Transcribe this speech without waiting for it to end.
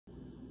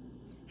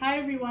Hi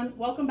everyone,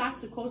 welcome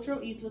back to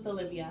Cultural Eats with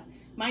Olivia.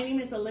 My name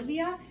is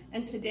Olivia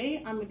and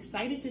today I'm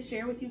excited to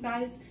share with you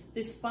guys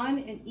this fun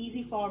and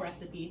easy fall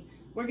recipe.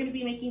 We're going to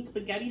be making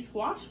spaghetti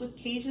squash with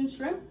Cajun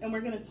shrimp and we're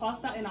going to toss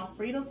that in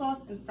Alfredo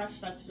sauce and fresh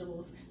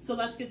vegetables. So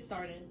let's get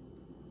started.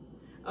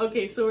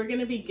 Okay, so we're going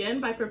to begin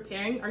by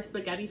preparing our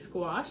spaghetti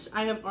squash.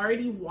 I have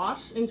already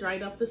washed and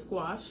dried up the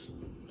squash.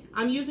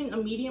 I'm using a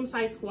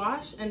medium-sized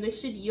squash and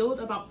this should yield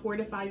about 4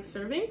 to 5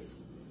 servings.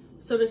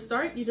 So to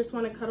start, you just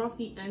want to cut off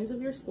the ends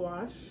of your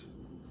squash.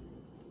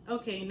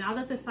 Okay, now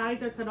that the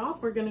sides are cut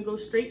off, we're going to go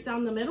straight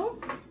down the middle.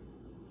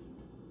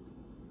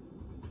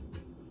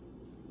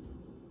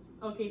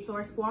 Okay, so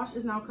our squash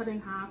is now cut in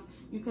half.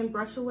 You can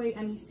brush away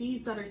any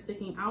seeds that are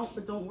sticking out,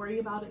 but don't worry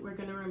about it. We're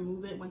going to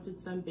remove it once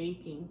it's done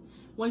baking.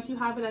 Once you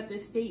have it at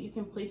this state, you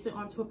can place it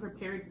onto a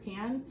prepared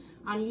pan.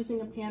 I'm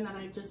using a pan that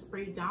I've just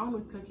sprayed down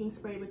with cooking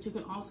spray, but you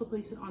can also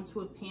place it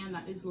onto a pan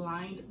that is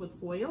lined with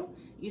foil.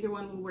 Either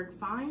one will work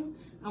fine.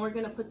 And we're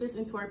going to put this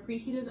into our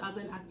preheated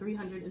oven at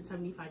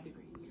 375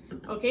 degrees.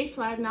 Okay,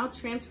 so I've now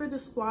transferred the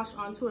squash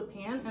onto a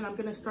pan and I'm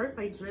going to start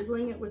by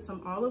drizzling it with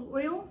some olive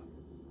oil.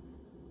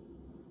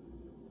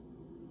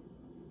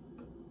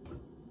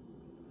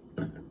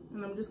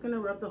 And I'm just going to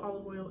rub the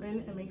olive oil in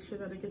and make sure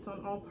that it gets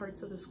on all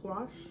parts of the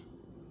squash.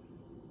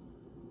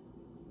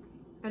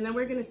 And then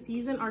we're going to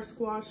season our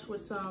squash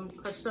with some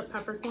crushed up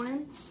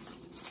peppercorn.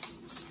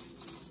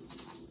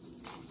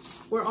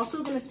 We're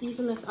also going to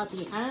season this at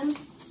the end.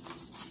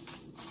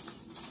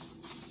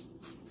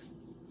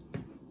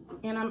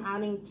 And I'm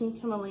adding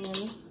pink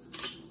Himalayan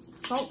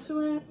salt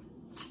to it.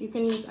 You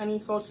can use any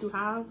salt you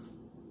have.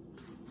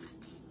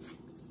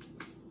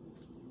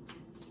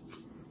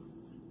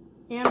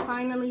 And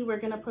finally, we're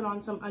going to put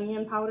on some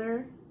onion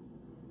powder,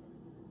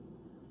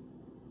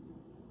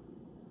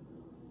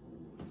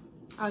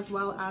 as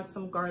well as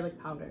some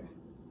garlic powder.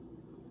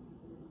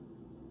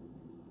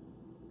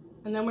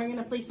 And then we're going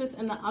to place this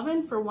in the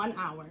oven for 1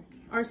 hour.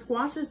 Our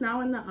squash is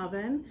now in the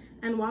oven,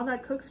 and while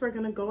that cooks, we're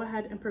going to go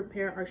ahead and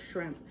prepare our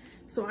shrimp.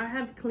 So I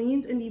have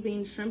cleaned and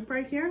deveined shrimp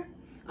right here.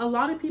 A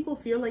lot of people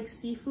feel like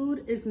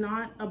seafood is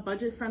not a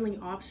budget-friendly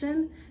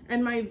option,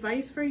 and my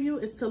advice for you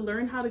is to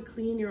learn how to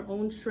clean your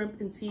own shrimp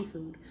and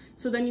seafood.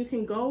 So then you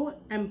can go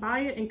and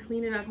buy it and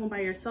clean it at home by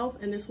yourself,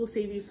 and this will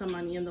save you some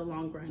money in the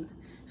long run.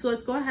 So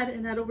let's go ahead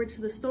and head over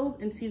to the stove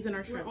and season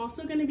our shrimp. We're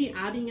also going to be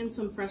adding in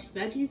some fresh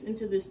veggies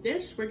into this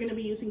dish. We're going to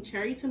be using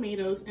cherry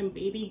tomatoes and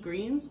baby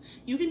greens.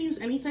 You can use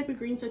any type of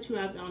greens that you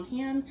have on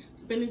hand.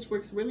 Spinach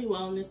works really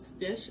well in this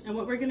dish. And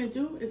what we're going to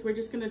do is we're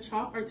just going to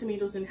chop our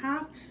tomatoes in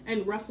half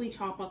and roughly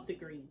chop up the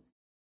greens.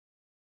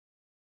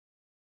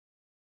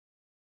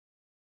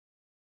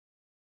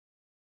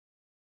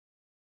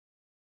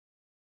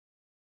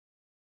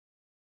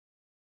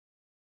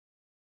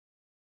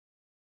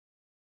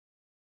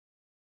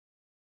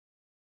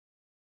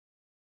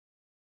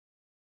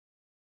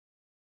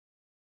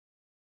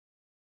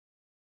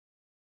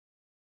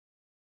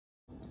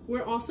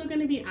 We're also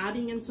going to be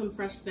adding in some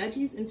fresh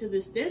veggies into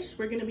this dish.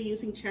 We're going to be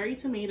using cherry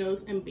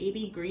tomatoes and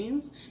baby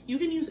greens. You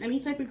can use any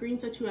type of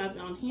greens that you have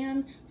on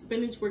hand.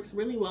 Spinach works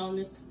really well in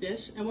this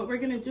dish. And what we're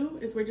going to do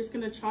is we're just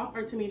going to chop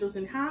our tomatoes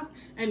in half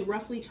and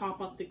roughly chop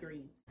up the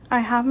greens. I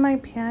have my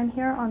pan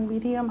here on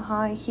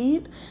medium-high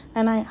heat,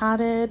 and I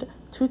added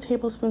 2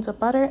 tablespoons of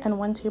butter and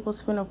 1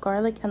 tablespoon of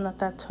garlic and let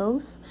that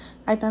toast.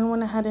 I then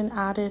went ahead and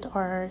added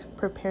our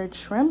prepared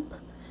shrimp.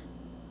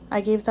 I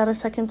gave that a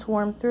second to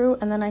warm through,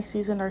 and then I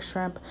seasoned our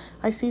shrimp.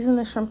 I seasoned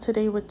the shrimp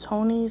today with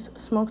Tony's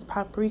smoked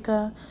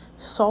paprika,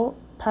 salt,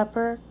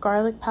 pepper,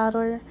 garlic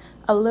powder,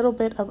 a little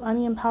bit of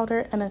onion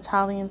powder, and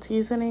Italian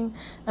seasoning,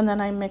 and then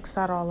I mixed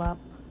that all up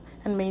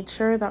and made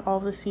sure that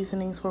all the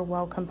seasonings were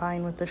well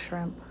combined with the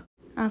shrimp.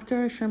 After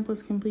our shrimp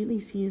was completely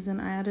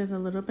seasoned, I added a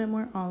little bit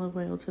more olive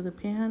oil to the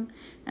pan,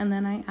 and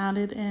then I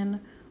added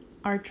in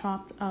our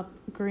chopped up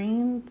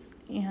greens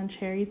and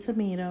cherry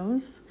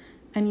tomatoes.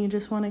 And you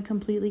just want to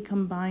completely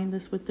combine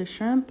this with the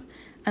shrimp,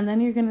 and then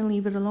you're going to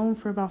leave it alone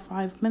for about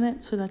 5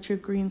 minutes so that your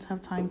greens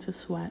have time to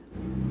sweat.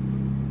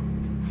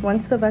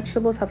 Once the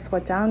vegetables have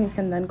sweat down, you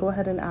can then go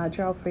ahead and add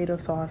your Alfredo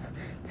sauce.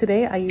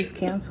 Today I use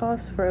canned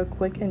sauce for a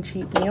quick and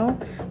cheap meal,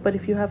 but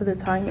if you have the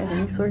time and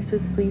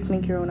resources, please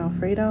make your own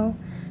Alfredo.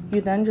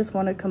 You then just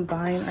want to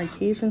combine our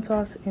Cajun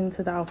sauce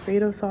into the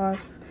Alfredo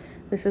sauce.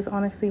 This is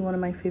honestly one of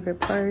my favorite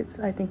parts.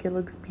 I think it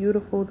looks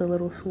beautiful, the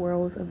little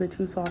swirls of the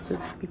two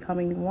sauces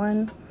becoming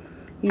one.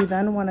 You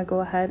then want to go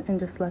ahead and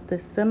just let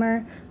this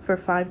simmer for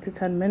 5 to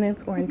 10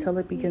 minutes or until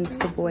it begins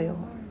to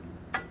boil.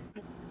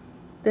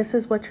 This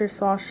is what your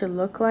sauce should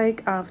look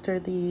like after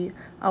the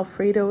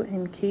Alfredo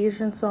and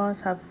Cajun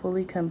sauce have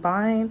fully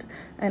combined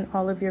and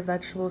all of your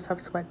vegetables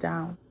have sweat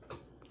down.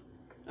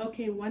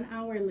 Okay, 1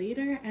 hour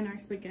later and our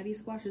spaghetti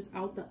squash is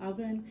out the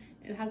oven.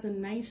 It has a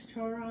nice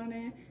char on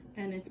it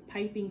and it's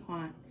piping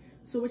hot.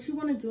 So what you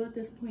want to do at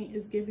this point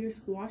is give your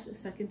squash a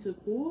second to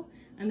cool,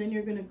 and then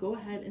you're going to go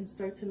ahead and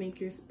start to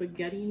make your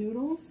spaghetti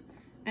noodles.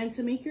 And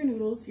to make your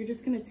noodles, you're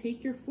just going to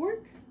take your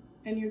fork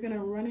and you're going to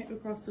run it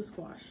across the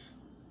squash.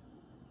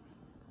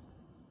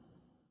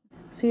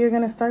 So you're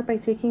going to start by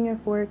taking your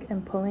fork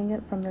and pulling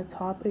it from the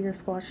top of your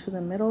squash to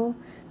the middle.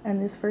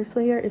 And this first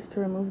layer is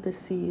to remove the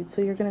seed.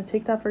 So you're going to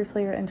take that first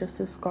layer and just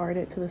discard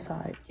it to the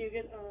side.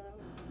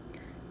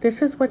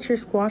 This is what your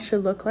squash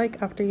should look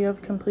like after you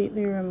have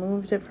completely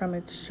removed it from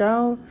its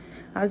shell.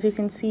 As you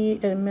can see,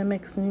 it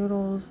mimics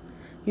noodles.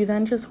 You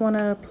then just want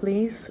to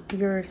place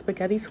your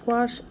spaghetti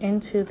squash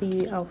into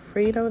the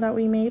Alfredo that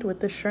we made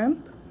with the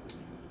shrimp.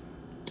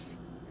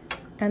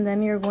 And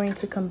then you're going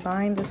to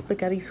combine the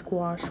spaghetti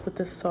squash with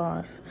the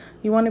sauce.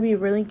 You want to be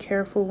really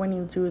careful when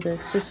you do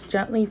this. Just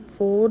gently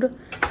fold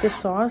the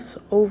sauce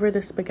over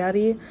the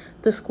spaghetti.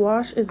 The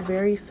squash is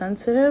very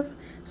sensitive,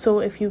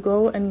 so if you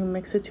go and you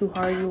mix it too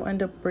hard, you'll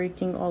end up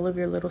breaking all of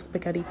your little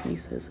spaghetti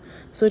pieces.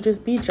 So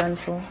just be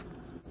gentle.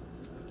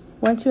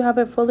 Once you have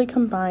it fully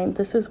combined,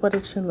 this is what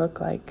it should look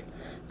like.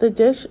 The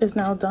dish is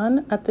now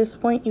done. At this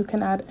point, you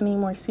can add any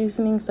more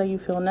seasonings that you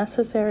feel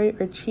necessary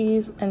or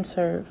cheese and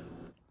serve.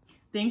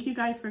 Thank you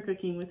guys for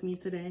cooking with me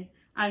today.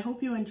 I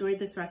hope you enjoyed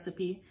this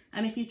recipe,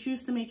 and if you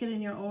choose to make it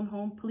in your own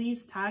home,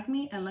 please tag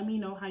me and let me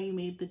know how you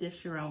made the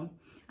dish your own.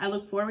 I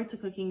look forward to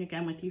cooking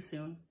again with you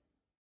soon.